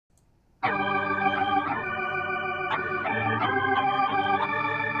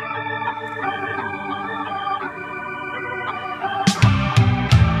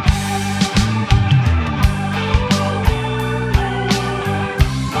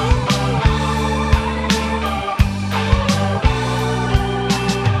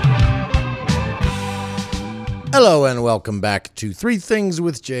Hello and welcome back to Three Things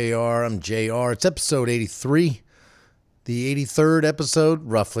with JR. I'm JR. It's episode 83, the 83rd episode,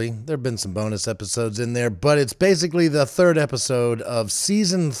 roughly. There have been some bonus episodes in there, but it's basically the third episode of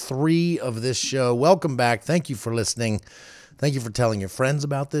season 3 of this show. Welcome back. Thank you for listening. Thank you for telling your friends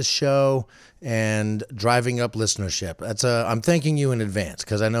about this show and driving up listenership. I'm thanking you in advance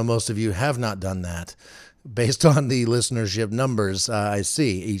because I know most of you have not done that based on the listenership numbers I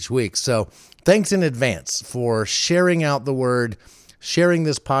see each week. So thanks in advance for sharing out the word, sharing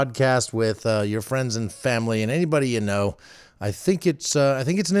this podcast with your friends and family and anybody you know. I think it's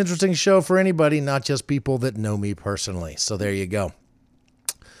an interesting show for anybody, not just people that know me personally. So there you go.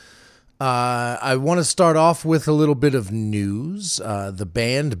 I want to start off with a little bit of news. The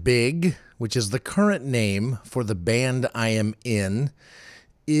band Big, which is the current name for the band I am in,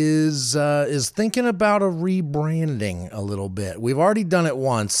 is thinking about a rebranding a little bit. We've already done it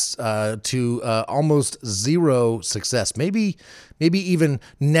once to almost zero success, maybe even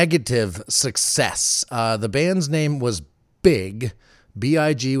negative success. The band's name was Big,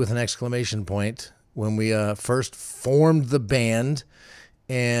 B-I-G with an exclamation point, when we first formed the band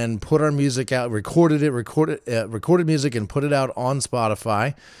and put our music out, recorded music and put it out on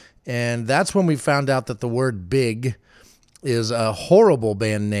Spotify. And that's when we found out that the word Big is a horrible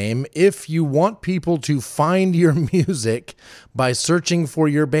band name if you want people to find your music by searching for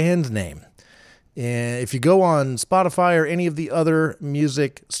your band name. And if you go on Spotify or any of the other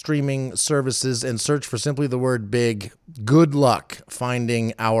music streaming services and search for simply the word Big, good luck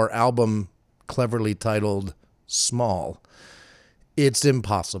finding our album cleverly titled Small. It's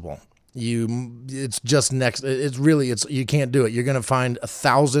impossible. You can't do it. You're going to find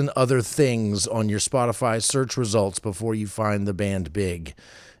 1,000 other things on your Spotify search results before you find the band Big.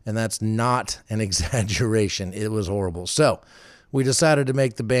 And that's not an exaggeration. It was horrible. So we decided to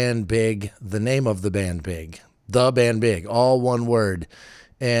make the band Big, the name of the band Big, the band Big, all one word.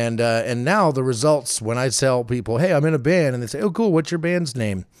 And now the results, when I tell people, hey, I'm in a band, and they say, oh, cool, what's your band's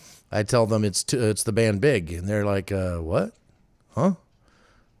name? I tell them it's the band Big. And they're like, what? Huh?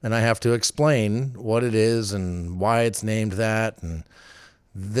 And I have to explain what it is and why it's named that, and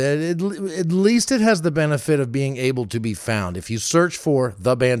that at least it has the benefit of being able to be found. If you search for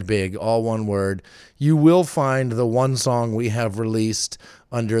the band Big, all one word, you will find the one song we have released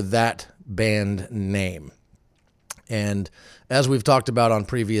under that band name. And as we've talked about on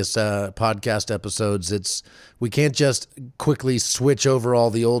previous podcast episodes, we can't just quickly switch over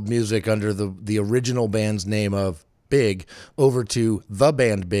all the old music under the original band's name of Big over to the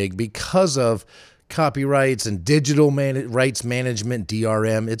band Big because of copyrights and digital rights management,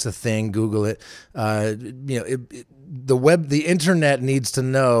 DRM. It's a thing. Google it. The internet needs to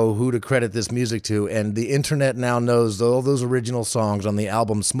know who to credit this music to, and the internet now knows all those original songs on the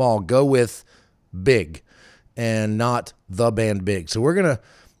album Small go with Big and not the band Big. So we're going to,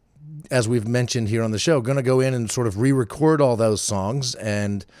 as we've mentioned here on the show, going to go in and sort of re-record all those songs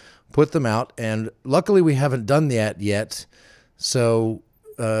and put them out, and luckily we haven't done that yet, so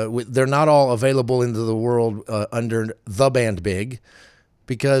they're not all available into the world under the band Big,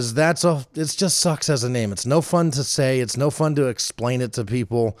 because it just sucks as a name. It's no fun to say, it's no fun to explain it to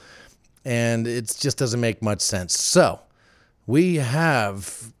people, and it just doesn't make much sense. So we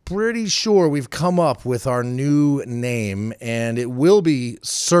have pretty sure we've come up with our new name, and it will be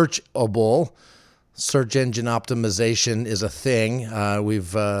searchable. Search engine optimization is a thing.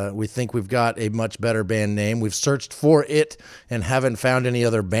 We think we've got a much better band name. We've searched for it and haven't found any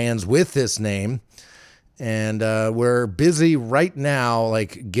other bands with this name. And we're busy right now,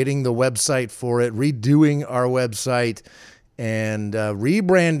 like getting the website for it, redoing our website, and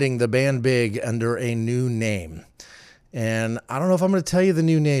rebranding the band Big under a new name. And I don't know if I'm going to tell you the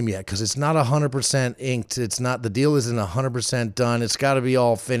new name yet because it's not 100% inked. The deal isn't 100% done. It's got to be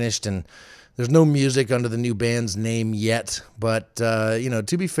all finished, and there's no music under the new band's name yet, but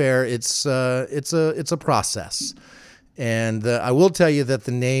to be fair, it's a process. And I will tell you that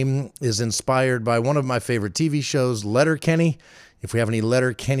the name is inspired by one of my favorite TV shows, Letterkenny. If we have any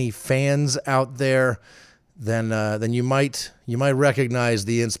Letterkenny fans out there, then you might recognize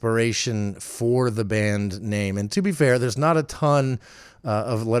the inspiration for the band name. And to be fair, there's not a ton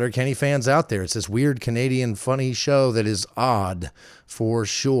of Letterkenny fans out there. It's this weird Canadian funny show that is odd for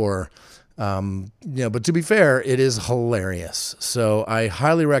sure. But to be fair, it is hilarious. So I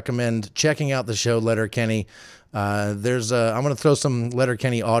highly recommend checking out the show Letterkenny. I'm going to throw some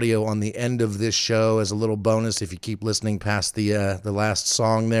Letterkenny audio on the end of this show as a little bonus if you keep listening past the last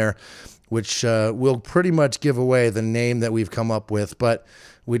song there, which will pretty much give away the name that we've come up with. But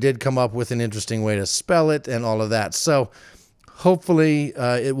we did come up with an interesting way to spell it and all of that. So hopefully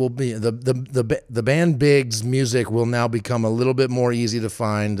it will be the band Big's music will now become a little bit more easy to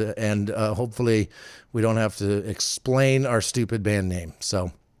find, and hopefully we don't have to explain our stupid band name.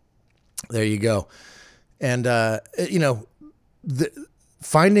 So there you go. And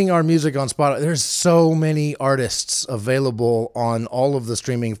finding our music on Spotify, there's so many artists available on all of the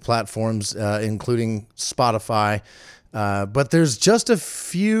streaming platforms, including Spotify. But there's just a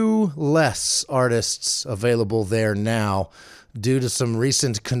few less artists available there now due to some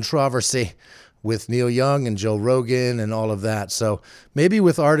recent controversy with Neil Young and Joe Rogan and all of that. So maybe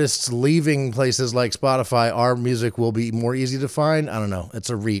with artists leaving places like Spotify, our music will be more easy to find. I don't know. It's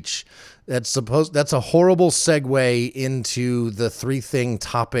a reach. That's a horrible segue into the three-thing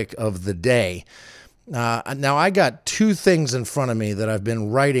topic of the day. Now, I got two things in front of me that I've been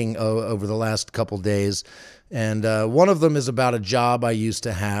writing over the last couple days. And one of them is about a job I used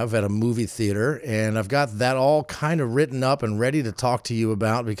to have at a movie theater. And I've got that all kind of written up and ready to talk to you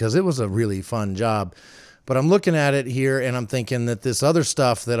about because it was a really fun job. But I'm looking at it here and I'm thinking that this other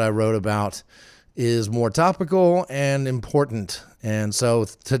stuff that I wrote about is more topical and important. And so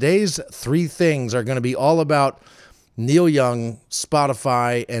today's three things are going to be all about Neil Young,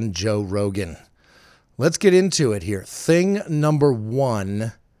 Spotify, and Joe Rogan. Let's get into it here. Thing number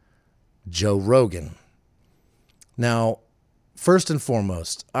one, Joe Rogan. Now, first and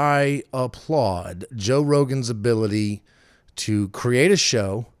foremost, I applaud Joe Rogan's ability to create a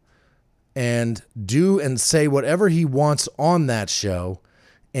show and do and say whatever he wants on that show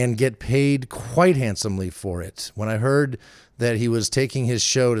and get paid quite handsomely for it. When I heard that he was taking his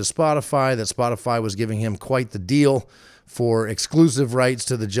show to Spotify, that Spotify was giving him quite the deal for exclusive rights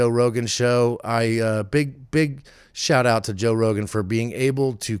to the Joe Rogan show, big shout out to Joe Rogan for being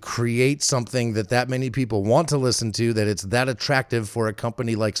able to create something that many people want to listen to, that it's that attractive for a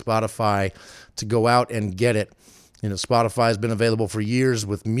company like Spotify to go out and get it. You know, Spotify has been available for years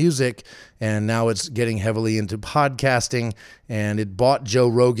with music, and now it's getting heavily into podcasting, and it bought Joe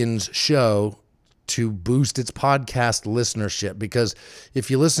Rogan's show to boost its podcast listenership. Because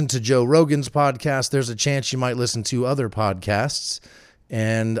if you listen to Joe Rogan's podcast, there's a chance you might listen to other podcasts.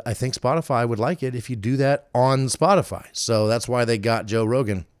 And I think Spotify would like it if you do that on Spotify. So that's why they got Joe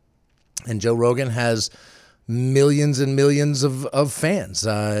Rogan. And Joe Rogan has millions and millions of fans.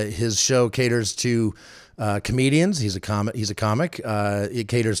 His show caters to comedians. He's a comic. It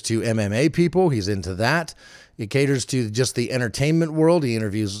caters to MMA people. He's into that. It caters to just the entertainment world. He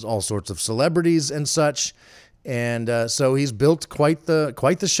interviews all sorts of celebrities and such. And so he's built quite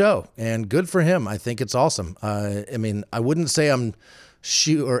the show. And good for him. I think it's awesome. I mean, I wouldn't say I'm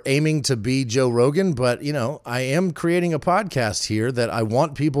aiming to be Joe Rogan, but I am creating a podcast here that I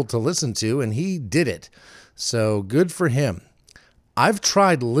want people to listen to, and he did it. So good for him. I've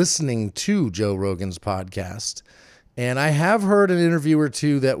tried listening to Joe Rogan's podcast, and I have heard an interview or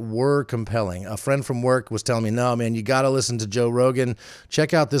two that were compelling. A friend from work was telling me, no, man, you got to listen to Joe Rogan.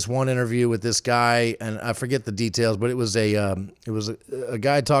 Check out this one interview with this guy, and I forget the details, but it was a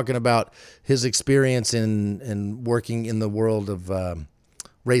guy talking about his experience in working in the world of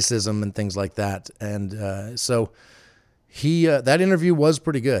racism and things like that. And so that interview was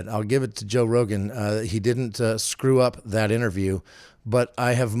pretty good. I'll give it to Joe Rogan. He didn't screw up that interview, but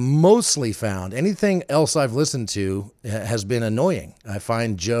I have mostly found anything else I've listened to has been annoying. I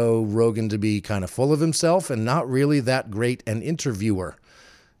find Joe Rogan to be kind of full of himself and not really that great an interviewer.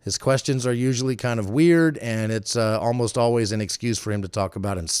 His questions are usually kind of weird, and it's almost always an excuse for him to talk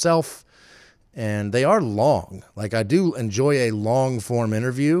about himself. And they are long. Like, I do enjoy a long-form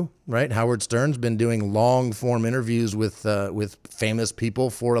interview, right? Howard Stern's been doing long-form interviews with famous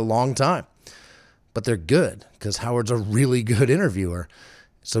people for a long time. But they're good because Howard's a really good interviewer.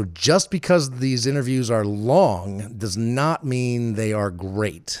 So just because these interviews are long does not mean they are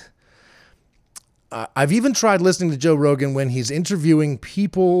great. I've even tried listening to Joe Rogan when he's interviewing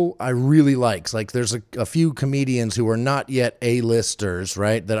people I really like. Like, there's a few comedians who are not yet A-listers,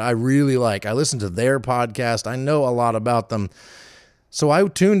 right, that I really like. I listen to their podcast. I know a lot about them. So I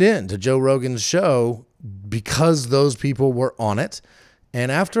tuned in to Joe Rogan's show because those people were on it.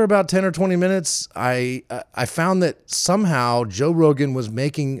 And after about 10 or 20 minutes, I found that somehow Joe Rogan was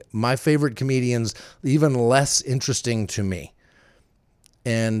making my favorite comedians even less interesting to me.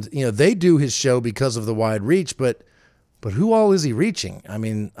 And, they do his show because of the wide reach, but who all is he reaching? I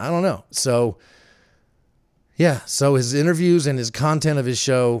mean, I don't know. So, yeah, so his interviews and his content of his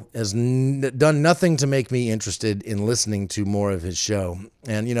show has done nothing to make me interested in listening to more of his show.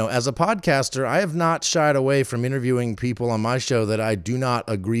 And, as a podcaster, I have not shied away from interviewing people on my show that I do not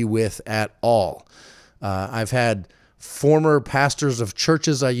agree with at all. I've had former pastors of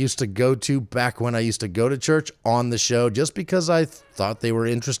churches I used to go to back when I used to go to church on the show, just because I thought they were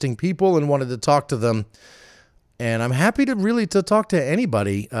interesting people and wanted to talk to them. And I'm happy to talk to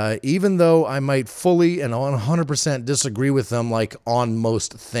anybody, even though I might fully and 100% disagree with them, like on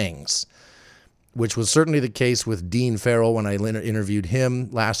most things, which was certainly the case with Dean Farrell when I interviewed him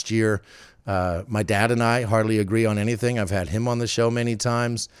last year. My dad and I hardly agree on anything. I've had him on the show many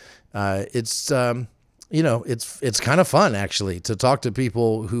times. It's kind of fun, actually, to talk to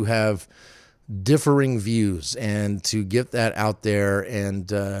people who have differing views and to get that out there.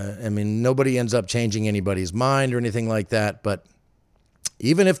 And nobody ends up changing anybody's mind or anything like that. But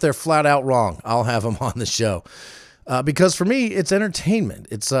even if they're flat out wrong, I'll have them on the show. Because for me, it's entertainment.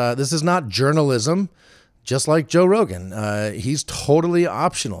 This is not journalism, just like Joe Rogan. He's totally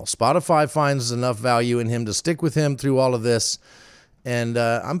optional. Spotify finds enough value in him to stick with him through all of this. And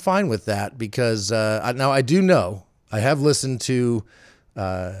I'm fine with that because now I do know I have listened to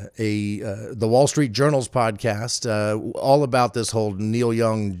the Wall Street Journal's podcast all about this whole Neil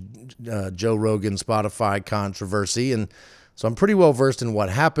Young, Joe Rogan, Spotify controversy. And so I'm pretty well versed in what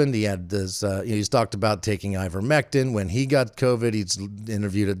happened. He had this, he's talked about taking ivermectin when he got COVID. He's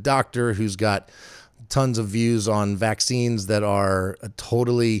interviewed a doctor who's got tons of views on vaccines that are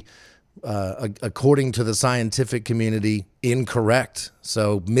totally, according to the scientific community, incorrect.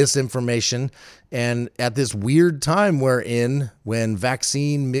 So misinformation. And at this weird time we're in, when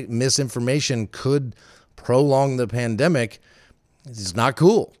vaccine misinformation could prolong the pandemic, it's not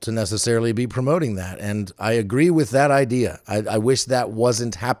cool to necessarily be promoting that. And I agree with that idea. I wish that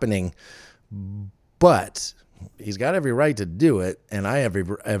wasn't happening, but he's got every right to do it. And I have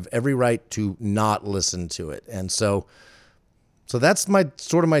every right to not listen to it. And so that's my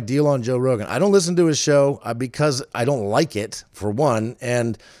deal on Joe Rogan. I don't listen to his show because I don't like it, for one.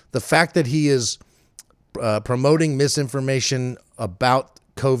 And the fact that he is promoting misinformation about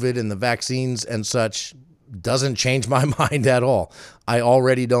COVID and the vaccines and such doesn't change my mind at all. I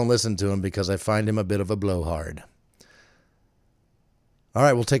already don't listen to him because I find him a bit of a blowhard. All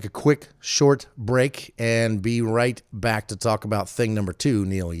right, we'll take a quick, short break and be right back to talk about thing number 2,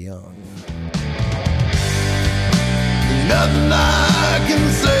 Neil Young. Nothing I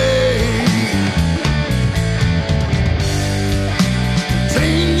can say.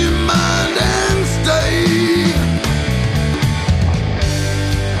 Change your mind and stay.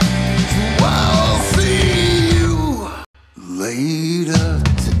 So I'll see you later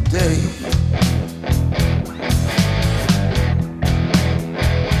today.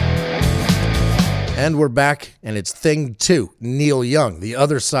 And we're back, and it's thing 2, Neil Young, the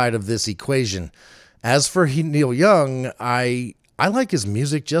other side of this equation. As for Neil Young, I like his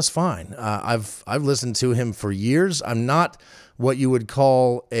music just fine. I've listened to him for years. I'm not what you would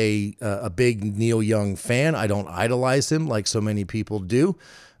call a big Neil Young fan. I don't idolize him like so many people do.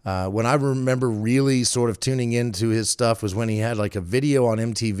 When I remember really sort of tuning into his stuff was when he had like a video on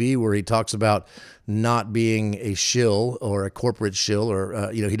MTV where he talks about not being a shill or a corporate shill,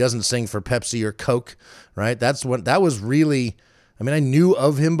 or he doesn't sing for Pepsi or Coke, right? That was really. I mean, I knew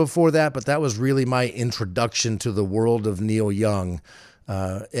of him before that, but that was really my introduction to the world of Neil Young.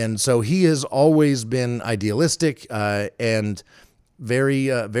 And so he has always been idealistic and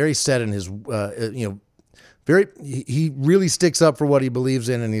very set in his, he really sticks up for what he believes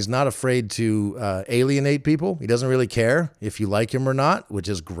in, and he's not afraid to alienate people. He doesn't really care if you like him or not, which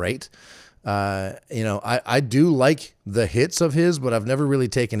is great. I do like the hits of his, but I've never really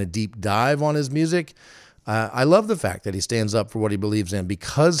taken a deep dive on his music. I love the fact that he stands up for what he believes in.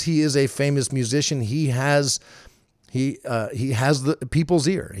 Because he is a famous musician, he has the people's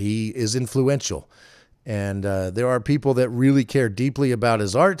ear. He is influential. And there are people that really care deeply about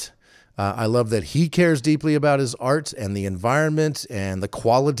his art. I love that he cares deeply about his art and the environment and the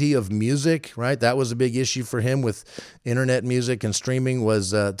quality of music, right? That was a big issue for him with internet music and streaming,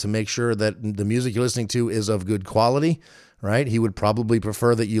 was to make sure that the music you're listening to is of good quality, right? He would probably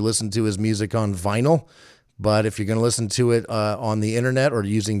prefer that you listen to his music on vinyl. But if you're going to listen to it on the internet or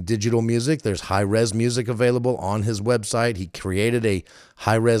using digital music, there's high-res music available on his website. He created a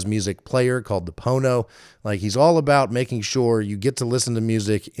high-res music player called the Pono. Like, he's all about making sure you get to listen to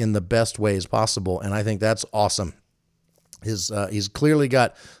music in the best ways possible, and I think that's awesome. He's clearly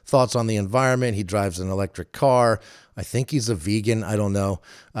got thoughts on the environment. He drives an electric car. I think he's a vegan. I don't know.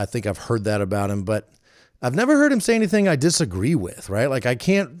 I think I've heard that about him, but I've never heard him say anything I disagree with, right? Like, I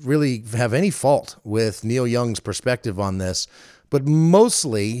can't really have any fault with Neil Young's perspective on this, but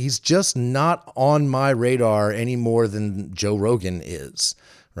mostly he's just not on my radar any more than Joe Rogan is,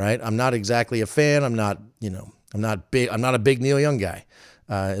 right? I'm not exactly a fan. I'm not a big Neil Young guy.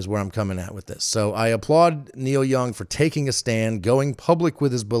 is where I'm coming at with this. So I applaud Neil Young for taking a stand, going public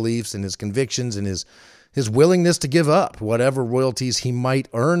with his beliefs and his convictions and his willingness to give up whatever royalties he might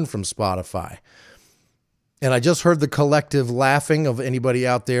earn from Spotify. And I just heard the collective laughing of anybody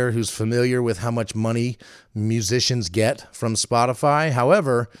out there who's familiar with how much money musicians get from Spotify.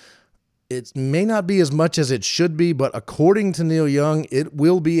 However, it may not be as much as it should be, but according to Neil Young, it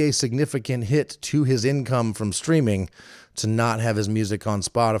will be a significant hit to his income from streaming to not have his music on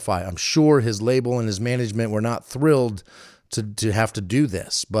Spotify. I'm sure his label and his management were not thrilled to have to do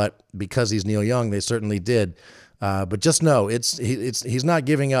this, but because he's Neil Young, they certainly did. But just know, he's not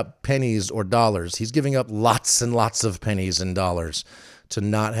giving up pennies or dollars. He's giving up lots and lots of pennies and dollars to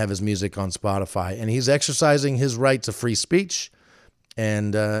not have his music on Spotify. And he's exercising his right to free speech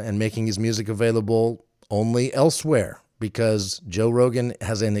and making his music available only elsewhere because Joe Rogan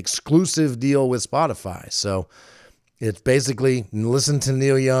has an exclusive deal with Spotify. So it's basically listen to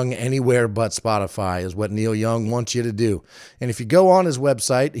Neil Young anywhere but Spotify is what Neil Young wants you to do. And if you go on his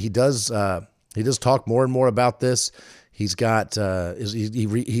website, he does talk more and more about this. He's got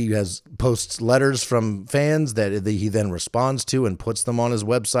he has posts letters from fans that he then responds to and puts them on his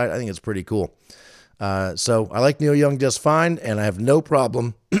website. I think it's pretty cool. So I like Neil Young just fine, and I have no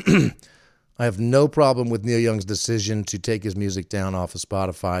problem. I have no problem with Neil Young's decision to take his music down off of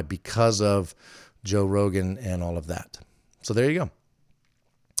Spotify because of Joe Rogan and all of that. So there you go.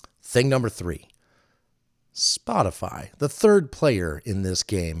 Thing number 3, Spotify, the third player in this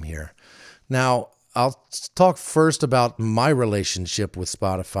game here. Now, I'll talk first about my relationship with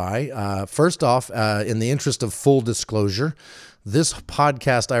Spotify. First off, in the interest of full disclosure, this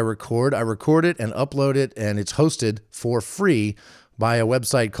podcast I record it and upload it, and it's hosted for free by a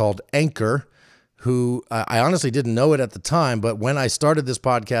website called Anchor, who I honestly didn't know it at the time, but when I started this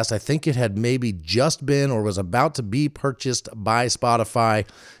podcast, I think it had maybe just been or was about to be purchased by Spotify,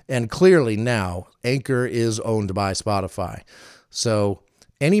 and clearly now Anchor is owned by Spotify. So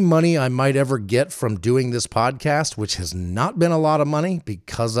any money I might ever get from doing this podcast, which has not been a lot of money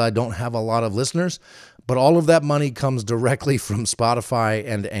because I don't have a lot of listeners, but all of that money comes directly from Spotify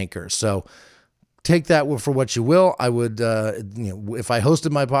and Anchor. So take that for what you will. I would, if I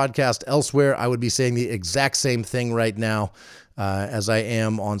hosted my podcast elsewhere, I would be saying the exact same thing right now as I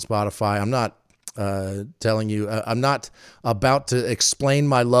am on Spotify. I'm not telling you, I'm not about to explain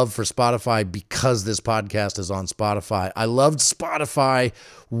my love for Spotify because this podcast is on Spotify. I loved Spotify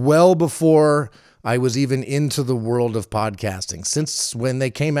well before I was even into the world of podcasting, since when they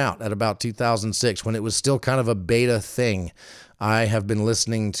came out at about 2006, when it was still kind of a beta thing. I have been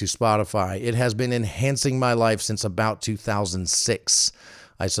listening to Spotify. It has been enhancing my life since about 2006.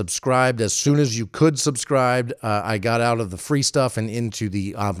 I subscribed as soon as you could subscribe. I got out of the free stuff and into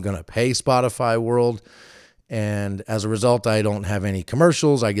the I'm going to pay Spotify world. And as a result, I don't have any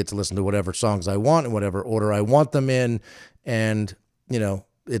commercials. I get to listen to whatever songs I want in whatever order I want them in. And,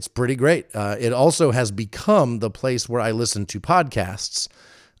 it's pretty great. It also has become the place where I listen to podcasts.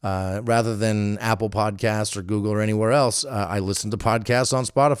 Rather than Apple Podcasts or Google or anywhere else, I listen to podcasts on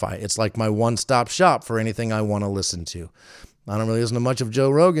Spotify. It's like my one-stop shop for anything I want to listen to. I don't really listen to much of Joe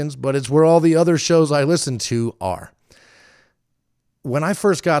Rogan's, but it's where all the other shows I listen to are. When I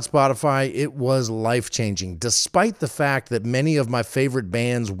first got Spotify, it was life-changing, despite the fact that many of my favorite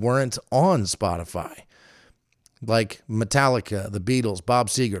bands weren't on Spotify. Like Metallica, the Beatles, Bob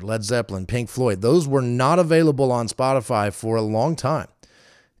Seger, Led Zeppelin, Pink Floyd. Those were not available on Spotify for a long time.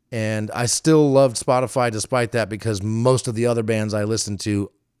 And I still loved Spotify despite that because most of the other bands I listened to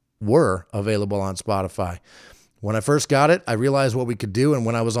were available on Spotify. When I first got it, I realized what we could do. And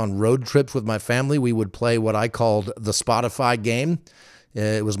when I was on road trips with my family, we would play what I called the Spotify game.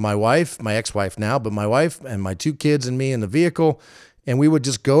 It was my wife, my ex-wife now, but my wife and my 2 kids and me in the vehicle. And we would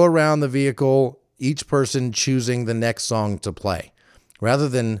just go around the vehicle, each person choosing the next song to play. Rather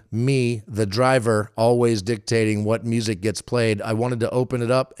than me, the driver, always dictating what music gets played, I wanted to open it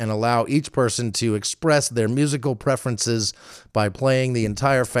up and allow each person to express their musical preferences by playing the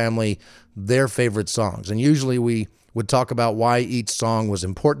entire family their favorite songs. And usually we would talk about why each song was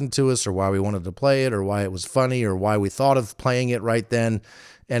important to us or why we wanted to play it or why it was funny or why we thought of playing it right then.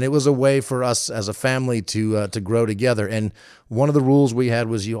 And it was a way for us as a family to grow together. And one of the rules we had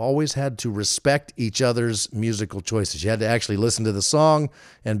was you always had to respect each other's musical choices. You had to actually listen to the song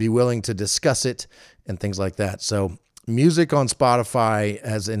and be willing to discuss it and things like that. So music on Spotify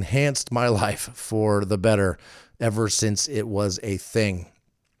has enhanced my life for the better ever since it was a thing.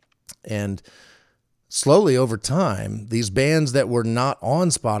 And slowly over time, these bands that were not on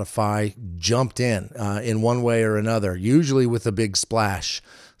Spotify jumped in one way or another, usually with a big splash.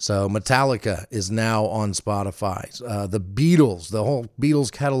 So Metallica is now on Spotify. The Beatles, the whole Beatles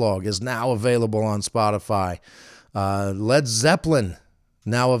catalog is now available on Spotify. Led Zeppelin,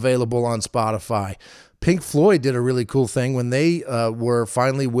 now available on Spotify. Pink Floyd did a really cool thing when they were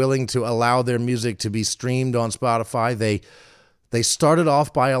finally willing to allow their music to be streamed on Spotify. They started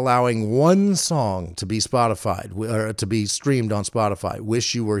off by allowing one song to be Spotified, or to be streamed on Spotify,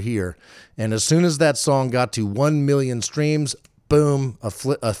 "Wish You Were Here." And as soon as that song got to 1 million streams, boom,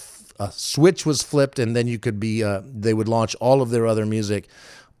 a switch was flipped, and then they would launch all of their other music.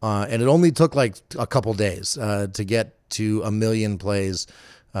 And it only took like a couple days to get to 1 million plays.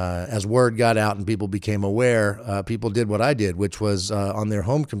 As word got out and people became aware, people did what I did, which was on their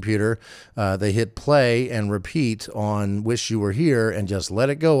home computer, they hit play and repeat on "Wish You Were Here" and just let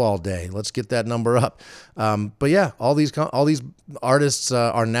it go all day. Let's get that number up. But yeah, all these artists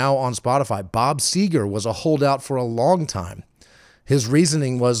are now on Spotify. Bob Seger was a holdout for a long time. His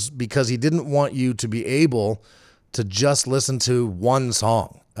reasoning was because he didn't want you to be able to just listen to one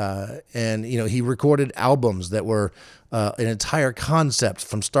song. And he recorded albums that were an entire concept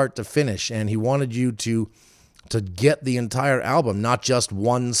from start to finish, and he wanted you to get the entire album, not just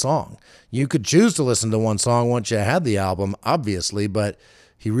one song. You could choose to listen to one song once you had the album, obviously, but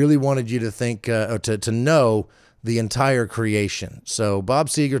he really wanted you to think or to know the entire creation. So Bob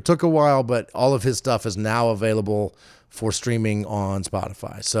Seger took a while, but all of his stuff is now available for streaming on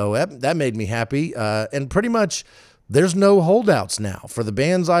Spotify. So that made me happy, and pretty much there's no holdouts now. For the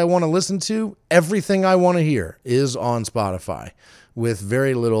bands I want to listen to, everything I want to hear is on Spotify, with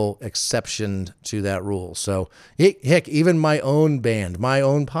very little exception to that rule. So, heck, even my own band, my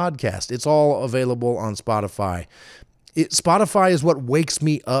own podcast, it's all available on Spotify. Spotify is what wakes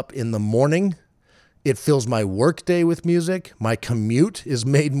me up in the morning. It fills my workday with music. My commute is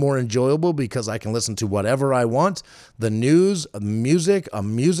made more enjoyable because I can listen to whatever I want. The news, music, a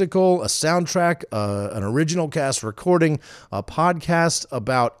musical, a soundtrack, an original cast recording, a podcast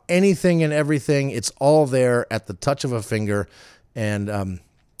about anything and everything. It's all there at the touch of a finger. And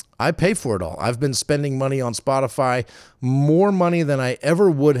I pay for it all. I've been spending money on Spotify, more money than I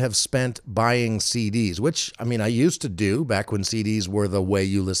ever would have spent buying CDs, which, I used to do back when CDs were the way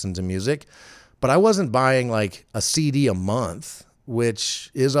you listen to music. But I wasn't buying like a CD a month,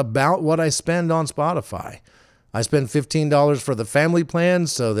 which is about what I spend on Spotify. I spend $15 for the family plan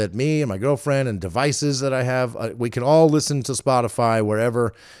so that me and my girlfriend and devices that I have, we can all listen to Spotify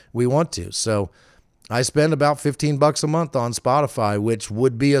wherever we want to. So I spend about $15 a month on Spotify, which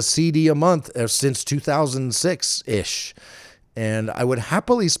would be a CD a month since 2006-ish. And I would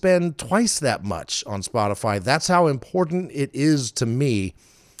happily spend twice that much on Spotify. That's how important it is to me.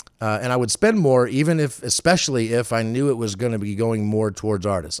 And I would spend more, especially if I knew it was going to be going more towards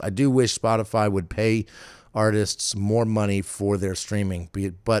artists. I do wish Spotify would pay artists more money for their streaming,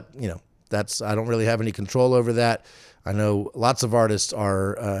 but I don't really have any control over that. I know lots of artists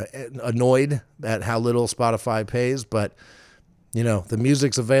are annoyed at how little Spotify pays, but the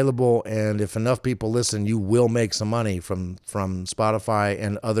music's available, and if enough people listen, you will make some money from Spotify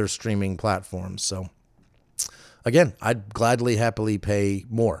and other streaming platforms. So again, I'd gladly, happily pay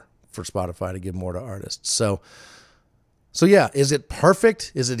more for Spotify to give more to artists. So yeah, is it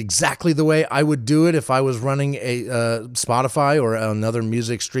perfect? Is it exactly the way I would do it if I was running a Spotify or another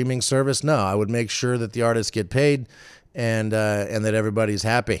music streaming service? No, I would make sure that the artists get paid and that everybody's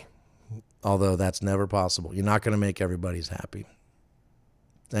happy. Although that's never possible. You're not going to make everybody's happy.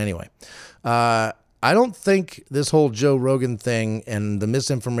 Anyway, I don't think this whole Joe Rogan thing and the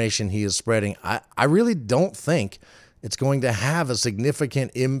misinformation he is spreading, I really don't think it's going to have a significant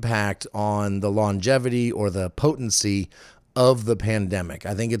impact on the longevity or the potency of the pandemic.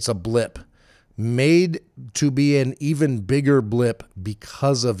 I think it's a blip made to be an even bigger blip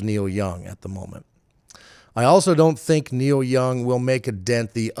because of Neil Young at the moment. I also don't think Neil Young will make a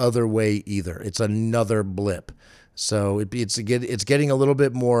dent the other way either. It's another blip. So it's getting a little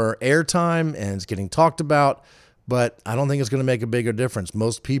bit more airtime and it's getting talked about, but I don't think it's going to make a bigger difference.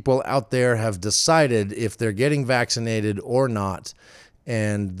 Most people out there have decided if they're getting vaccinated or not.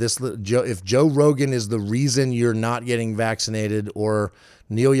 And if Joe Rogan is the reason you're not getting vaccinated, or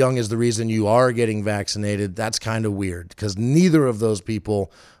Neil Young is the reason you are getting vaccinated, that's kind of weird because neither of those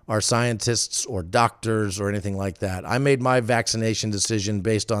people are scientists or doctors or anything like that. I made my vaccination decision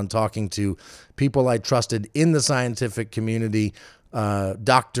based on talking to people I trusted in the scientific community,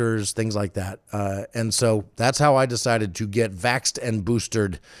 doctors, things like that. And so that's how I decided to get vaxxed and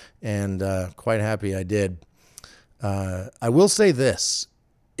boosted, and quite happy I did. I will say this.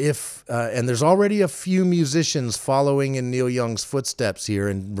 if and there's already a few musicians following in Neil Young's footsteps here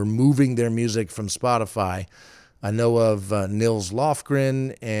and removing their music from Spotify. I know of Nils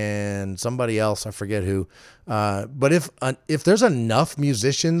Lofgren and somebody else, I forget who. But if there's enough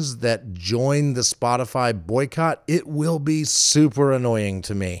musicians that join the Spotify boycott, it will be super annoying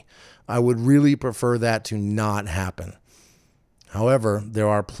to me. I would really prefer that to not happen. However, there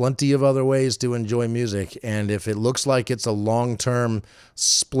are plenty of other ways to enjoy music, and if it looks like it's a long-term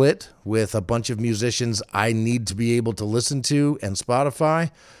split with a bunch of musicians I need to be able to listen to and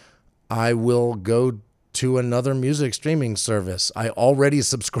Spotify, I will go to another music streaming service. I already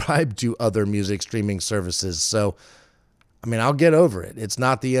subscribe to other music streaming services, so I mean, I'll get over it. It's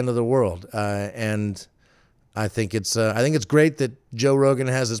not the end of the world, and I think it's great that Joe Rogan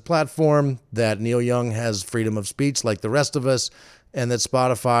has his platform, that Neil Young has freedom of speech like the rest of us, and that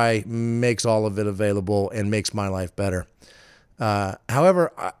Spotify makes all of it available and makes my life better.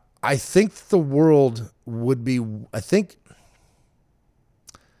 However, I think the world would be,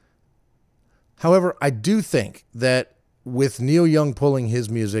 However, I do think that with Neil Young pulling his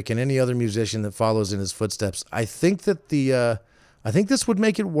music and any other musician that follows in his footsteps, I think that I think this would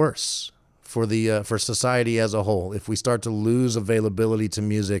make it worse for society as a whole if we start to lose availability to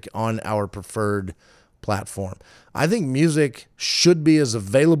music on our preferred platform. I think music should be as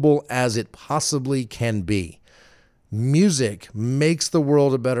available as it possibly can be. Music makes the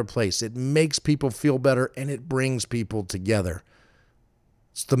world a better place. It makes people feel better, and it brings people together.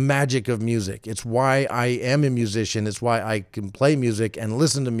 It's the magic of music. It's why I am a musician. It's why I can play music and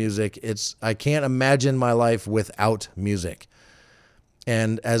listen to music. I can't imagine my life without music.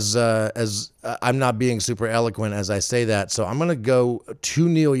 And as I'm not being super eloquent as I say that, so I'm going to go to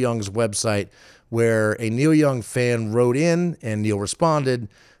Neil Young's website where a Neil Young fan wrote in and Neil responded.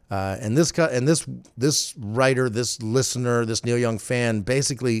 And this writer, this listener, this Neil Young fan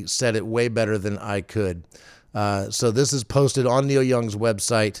basically said it way better than I could. So this is posted on Neil Young's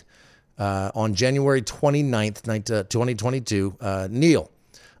website on January 29th, 2022. Neil,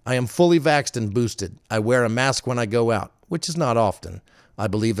 I am fully vaxxed and boosted. I wear a mask when I go out, which is not often. I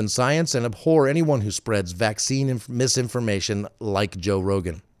believe in science and abhor anyone who spreads vaccine misinformation like Joe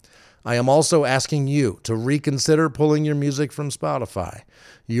Rogan. I am also asking you to reconsider pulling your music from Spotify.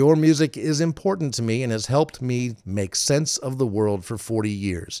 Your music is important to me and has helped me make sense of the world for 40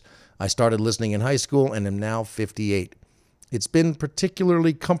 years. I started listening in high school and am now 58. It's been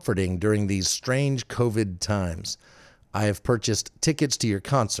particularly comforting during these strange COVID times. I have purchased tickets to your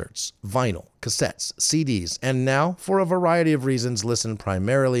concerts, vinyl, cassettes, CDs, and now, for a variety of reasons, listen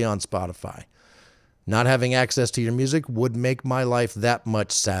primarily on Spotify. Not having access to your music would make my life that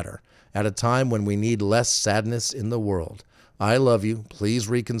much sadder, at a time when we need less sadness in the world. I love you. Please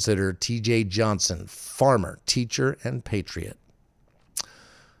reconsider. T.J. Johnson, farmer, teacher, and patriot.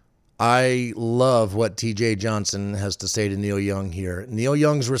 I love what T.J. Johnson has to say to Neil Young here. Neil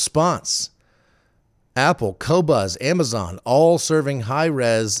Young's response: Apple, Qobuz, Amazon, all serving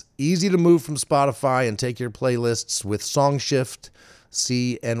high-res, easy to move from Spotify and take your playlists with SongShift,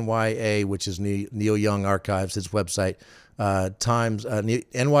 CNYA, which is Neil Young Archives, his website,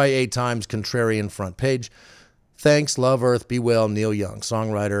 NYA Times Contrarian front page. Thanks, love Earth, be well, Neil Young,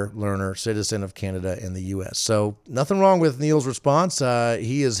 songwriter, learner, citizen of Canada and the U.S. So nothing wrong with Neil's response.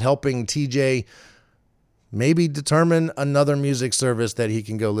 He is helping TJ maybe determine another music service that he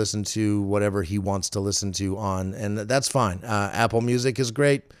can go listen to whatever he wants to listen to on, and that's fine. Apple Music is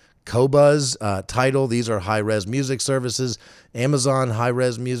great. Qobuz, Tidal, these are high-res music services. Amazon,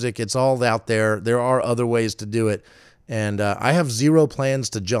 high-res music, it's all out there. There are other ways to do it. And I have zero plans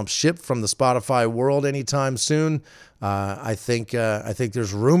to jump ship from the Spotify world anytime soon. I think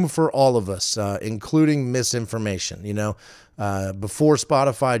there's room for all of us, including misinformation. You know, before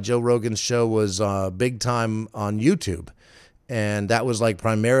Spotify, Joe Rogan's show was big time on YouTube, and that was like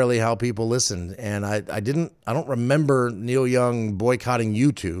primarily how people listened. And I don't remember Neil Young boycotting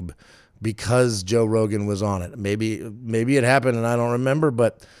YouTube because Joe Rogan was on it. Maybe it happened and I don't remember,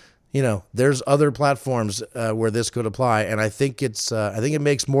 but you know, there's other platforms where this could apply, and I think it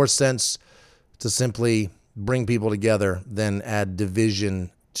makes more sense to simply bring people together than add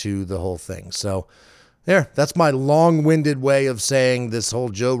division to the whole thing. So, that's my long-winded way of saying this whole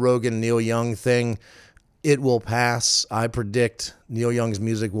Joe Rogan, Neil Young thing. It will pass. I predict Neil Young's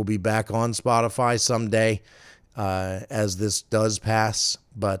music will be back on Spotify someday as this does pass.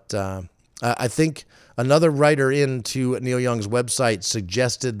 But I think another writer into Neil Young's website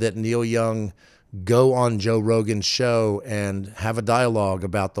suggested that Neil Young go on Joe Rogan's show and have a dialogue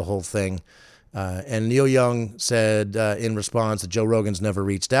about the whole thing. And Neil Young said in response that Joe Rogan's never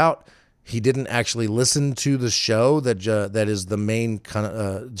reached out. He didn't actually listen to the show that is the main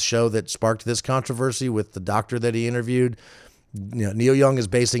show that sparked this controversy with the doctor that he interviewed. Neil Young is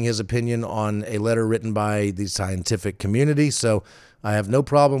basing his opinion on a letter written by the scientific community, so I have no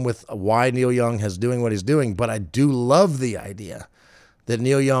problem with why Neil Young is doing what he's doing, but I do love the idea that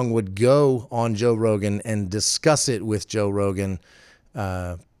Neil Young would go on Joe Rogan and discuss it with Joe Rogan,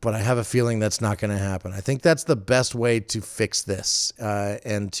 but I have a feeling that's not going to happen. I think that's the best way to fix this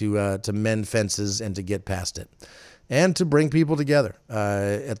and to mend fences and to get past it and to bring people together.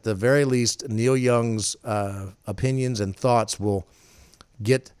 At the very least, Neil Young's opinions and thoughts will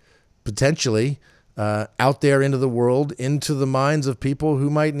get potentially out there into the world, into the minds of people who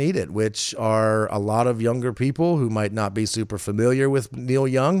might need it, which are a lot of younger people who might not be super familiar with Neil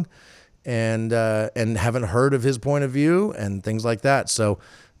Young and haven't heard of his point of view and things like that. So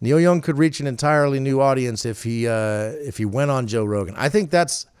Neil Young could reach an entirely new audience if he went on Joe Rogan. I think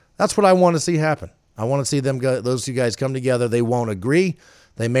that's what I want to see happen. I want to see those two guys come together. They won't agree.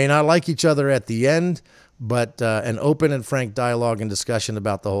 They may not like each other at the end, but an open and frank dialogue and discussion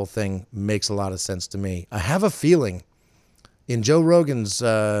about the whole thing makes a lot of sense to me. I have a feeling in Joe Rogan's,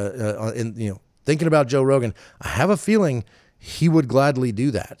 thinking about Joe Rogan, I have a feeling he would gladly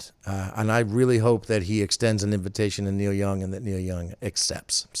do that. And I really hope that he extends an invitation to Neil Young and that Neil Young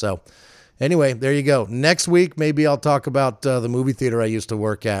accepts. So anyway, there you go. Next week, maybe I'll talk about the movie theater I used to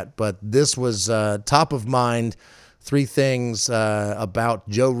work at, but this was top of mind. 3 things about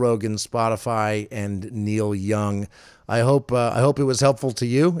Joe Rogan, Spotify, and Neil Young. I hope it was helpful to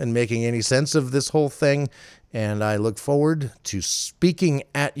you in making any sense of this whole thing, and I look forward to speaking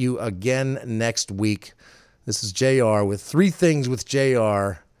at you again next week. This is JR with 3 Things with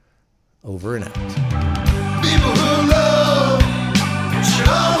JR. Over and out. People who love should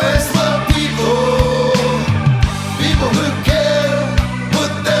always love people. People who care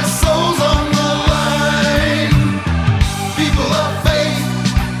put their souls on the line. People of faith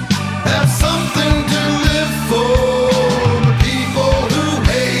have something to live for. The people who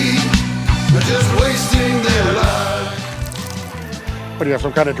hate are just wasting their lives. What, do you have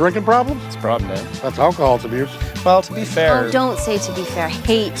some kind of drinking problem? It's a problem, man. That's alcohol abuse. Well, to be fair... Oh, don't say to be fair.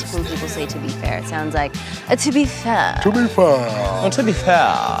 Hate when people say to be fair. It sounds like, to be fair. To be fair. Well, to be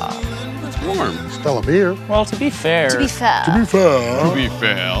fair... It's warm. Still a beer. Well, to be fair... To be fair. To be fair. To be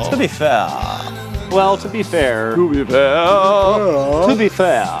fair. To be fair... Well, to be fair... To be fair. To be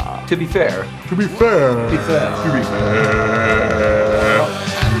fair... To be fair. To be fair. To be fair. To be fair.